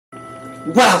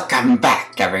Welcome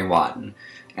back, everyone!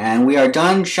 And we are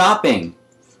done shopping.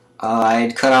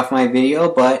 I'd cut off my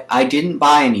video, but I didn't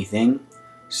buy anything.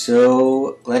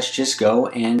 So let's just go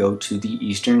to the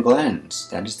Eastern Glens.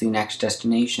 That is the next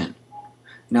destination.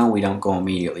 No, we don't go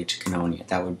immediately to Canonia.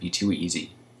 That would be too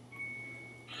easy.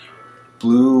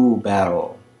 Blue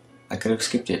battle. I could have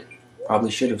skipped it. Probably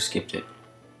should have skipped it.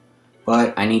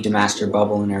 But I need to master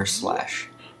Bubble and Air Slash.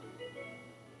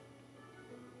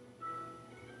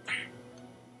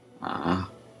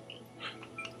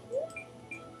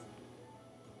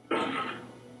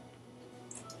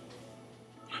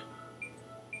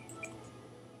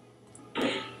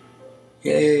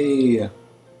 Yay!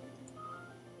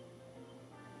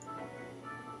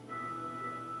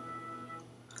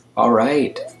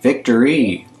 Alright,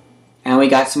 victory! And we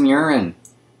got some urine.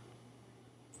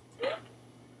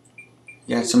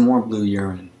 Got some more blue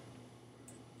urine.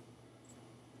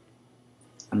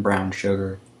 And brown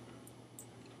sugar.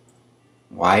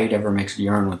 Why you'd ever mix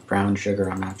urine with brown sugar,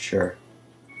 I'm not sure.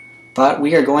 But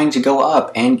we are going to go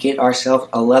up and get ourselves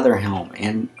a leather helm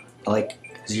and, like,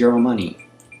 0 money.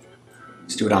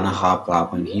 Let's do it on the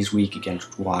Hobgoblin. He's weak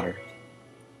against water.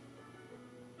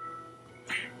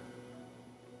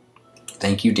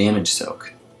 Thank you, Damage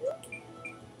Soak.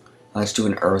 Let's do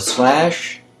an Earth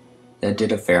Slash. That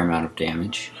did a fair amount of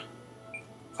damage.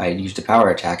 If I had used a power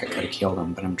attack, I could have killed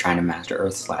him, but I'm trying to master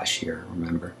Earth Slash here,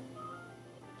 remember?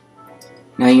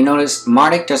 Now you notice,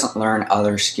 Mardek doesn't learn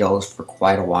other skills for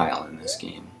quite a while in this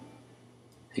game.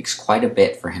 It takes quite a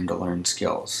bit for him to learn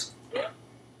skills.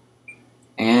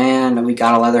 And we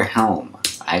got a leather helm.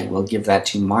 I will give that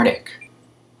to Mardek,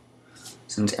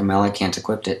 since Amela can't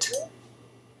equip it.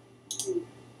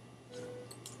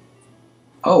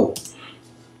 Oh!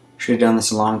 Should have done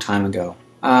this a long time ago.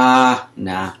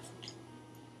 Nah.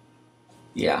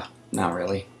 Yeah, not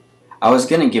really. I was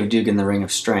gonna give Dugan the Ring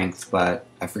of Strength, but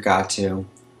I forgot to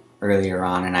earlier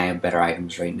on, and I have better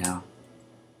items right now.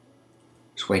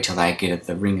 Just wait till I get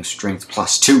the Ring of Strength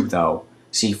 +2, though.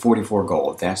 See, 44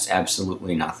 gold. That's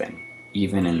absolutely nothing.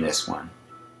 Even in this one.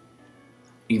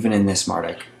 Even in this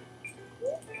Mardek.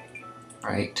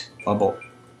 Right, Bubble.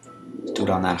 Let's do it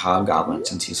on that Hobgoblin,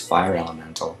 since he's Fire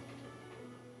Elemental.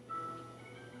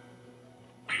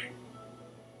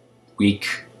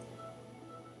 Weak.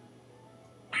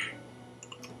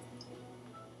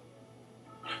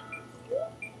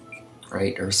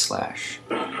 Right, Earth Slash.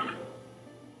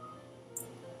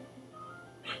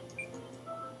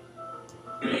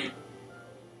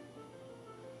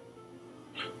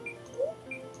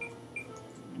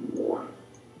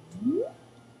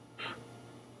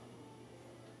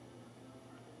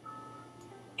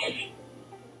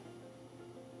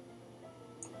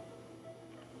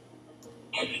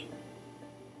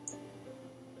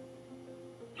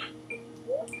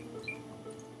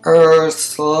 Earth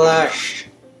Slash.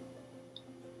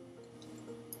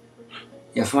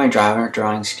 If my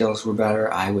drawing skills were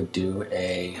better, I would do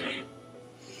a...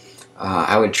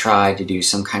 I would try to do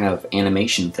some kind of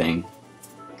animation thing.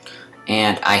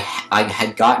 And I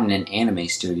had gotten an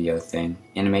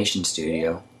animation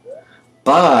studio.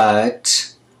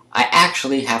 But I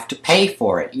actually have to pay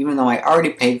for it, even though I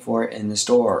already paid for it in the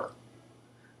store.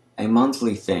 A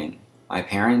monthly thing. My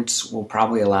parents will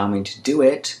probably allow me to do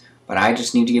it, but I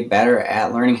just need to get better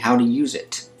at learning how to use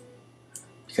it.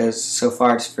 Because so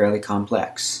far it's fairly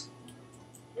complex.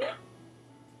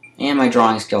 And my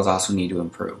drawing skills also need to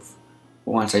improve.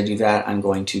 But once I do that, I'm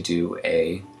going to do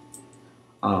a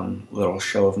little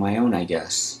show of my own, I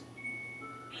guess.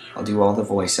 I'll do all the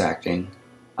voice acting,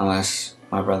 unless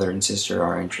my brother and sister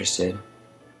are interested.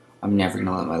 I'm never going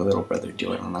to let my little brother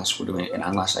do it unless we're doing it, and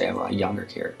unless I have a younger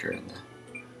character in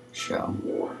the show.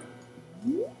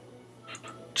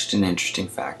 Just an interesting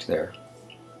fact there.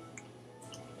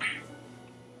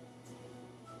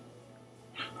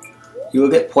 You will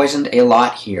get poisoned a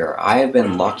lot here. I have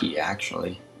been lucky,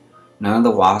 actually. None of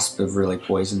the wasps have really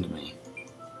poisoned me.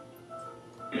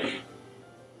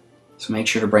 So make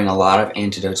sure to bring a lot of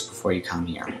antidotes before you come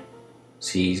here.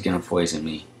 See, he's gonna poison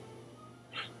me.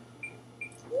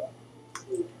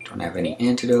 Don't have any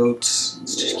antidotes.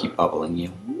 Let's just keep bubbling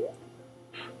you.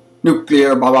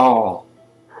 Nuclear bubble!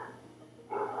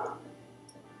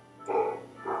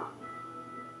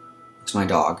 It's my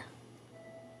dog.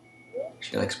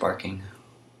 She likes barking.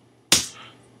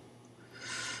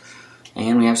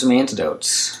 And we have some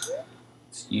antidotes.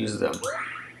 Let's use them.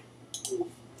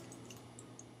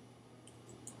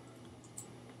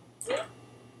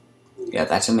 Yeah,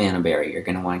 that's a mana berry. You're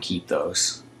going to want to keep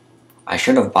those. I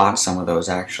should have bought some of those,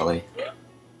 actually.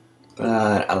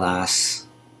 But, alas,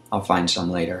 I'll find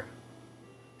some later.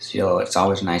 Still, it's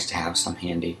always nice to have some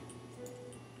handy.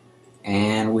 And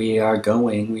And we are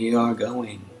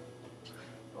going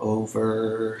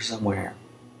over somewhere.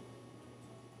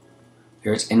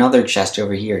 There's another chest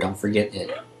over here, don't forget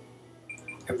it.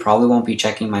 I probably won't be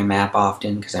checking my map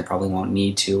often because I probably won't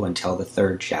need to until the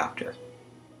 3rd chapter.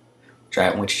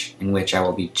 In which I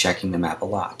will be checking the map a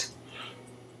lot.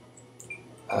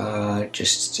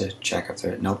 Just to check if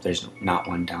there... Nope, there's not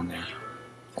one down there.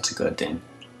 That's a good thing.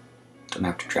 Don't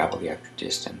have to travel the extra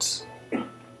distance.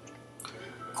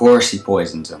 Of course he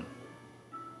poisons him.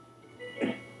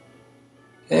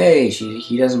 Hey,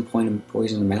 he doesn't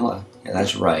poison Mela. Yeah,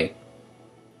 that's right.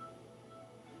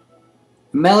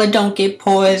 Mela don't get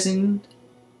poisoned.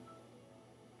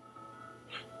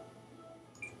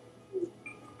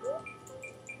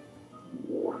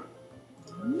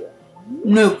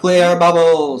 Nuclear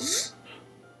bubbles.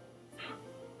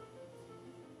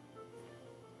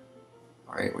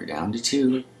 Alright, we're down to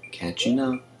 2. Catching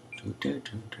up. I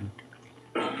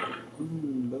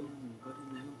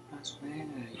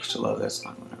used to love that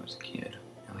song when I was a kid.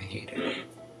 Now I hate it.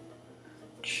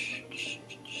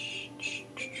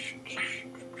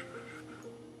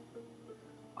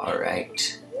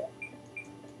 Alright.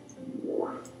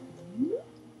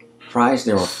 Surprised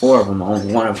there were 4 of them,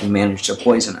 only one of them managed to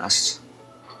poison us.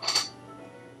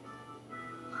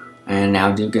 And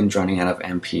now Dugan's running out of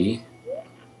MP.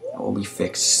 That will be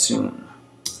fixed soon.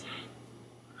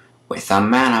 With a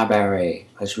mana berry.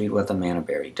 Let's read what the mana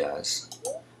berry does.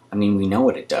 I mean, we know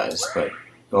what it does, but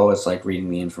you always like reading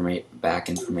the back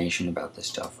information about this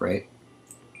stuff, right?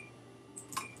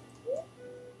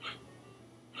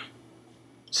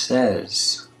 It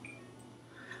says,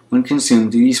 when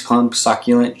consumed, these plump,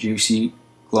 succulent, juicy,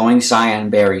 glowing cyan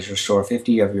berries restore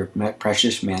 50 of your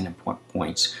precious mana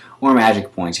points, or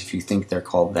magic points if you think they're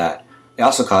called that. They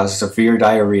also cause severe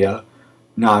diarrhea,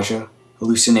 nausea,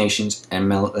 hallucinations, and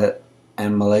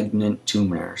malignant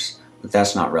tumors, but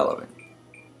that's not relevant.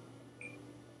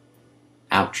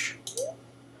 Ouch.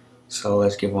 So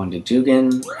let's give one to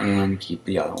Dugan and keep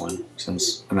the other one,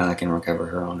 since Amela can recover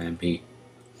her own MP.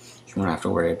 She won't have to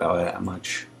worry about it that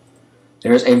much.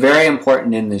 There's a very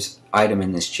important item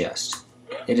in this chest.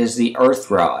 It is the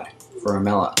Earth Rod for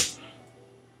Amela. It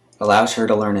allows her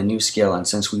to learn a new skill, and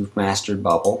since we've mastered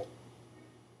Bubble,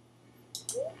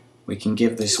 we can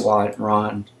give this rod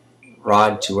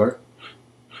to her.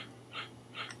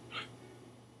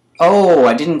 Oh,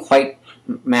 I didn't quite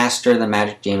master the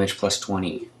magic damage plus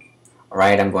 20.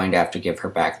 Alright, I'm going to have to give her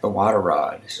back the water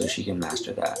rod so she can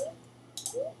master that.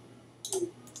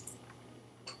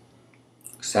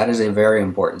 Because that is a very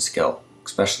important skill,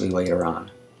 especially later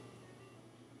on.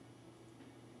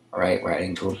 Alright, we're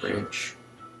heading to a bridge.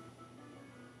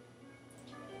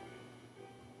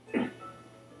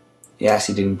 Yes,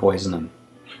 he didn't poison him.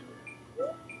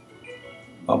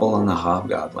 Bubble on the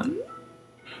Hobgoblin.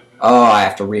 Oh, I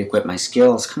have to re-equip my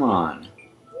skills. Come on.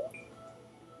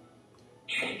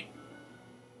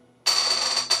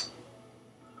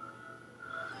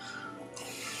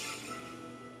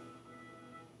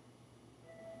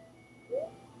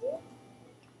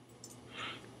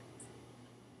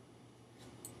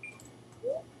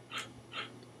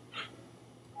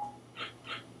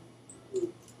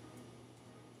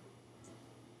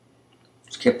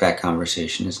 Skip that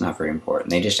conversation. It's not very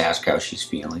important. They just ask how she's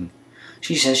feeling.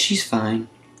 She says she's fine.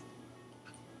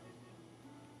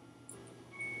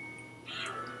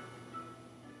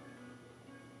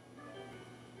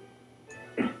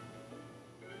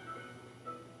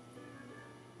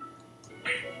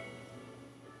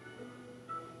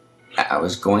 I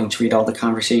was going to read all the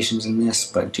conversations in this,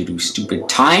 but due to stupid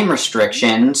time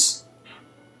restrictions,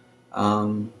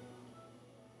 I'm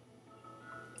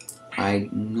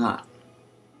not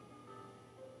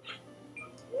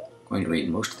going to read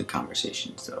most of the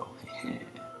conversations, though.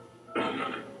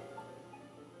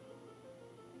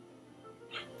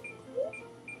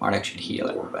 Mardek should heal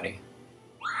everybody.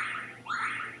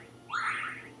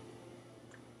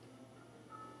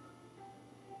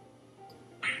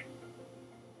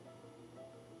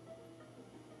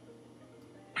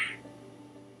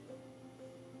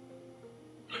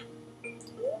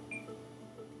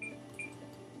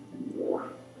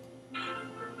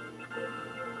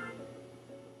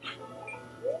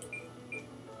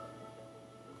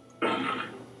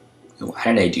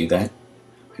 How did I do that?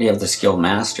 How do you have the skill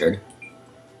mastered?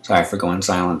 Sorry for going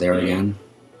silent there again.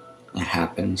 It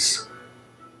happens.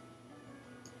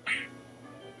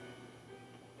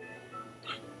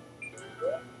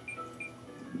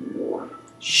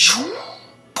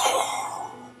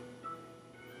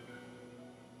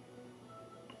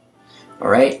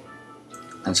 Alright,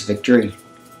 that's victory.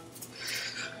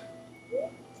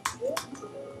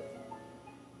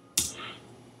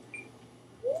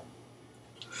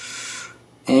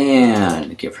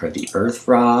 give her the Earth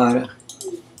Rod.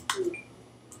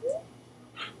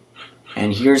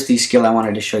 And here's the skill I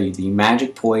wanted to show you, the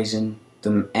Magic Poison,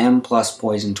 the M plus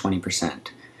Poison 20%.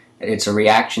 It's a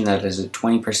reaction that has a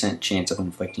 20% chance of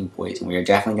inflicting poison. We are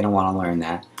definitely going to want to learn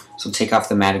that. So take off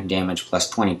the magic damage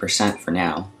plus 20% for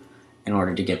now in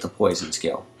order to get the poison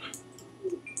skill.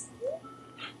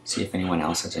 See if anyone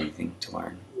else has anything to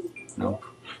learn. Nope.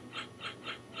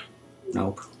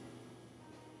 Nope.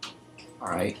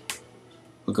 Alright.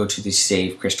 We'll go to the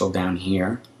save crystal down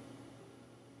here.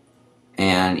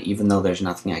 And even though there's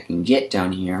nothing I can get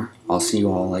down here, I'll see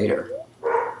you all later.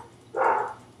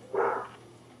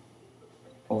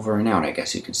 Over and out, I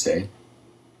guess you could say.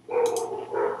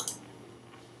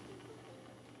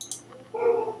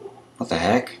 What the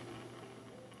heck?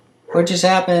 What just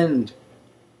happened?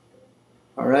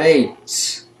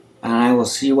 Alright. And I will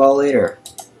see you all later.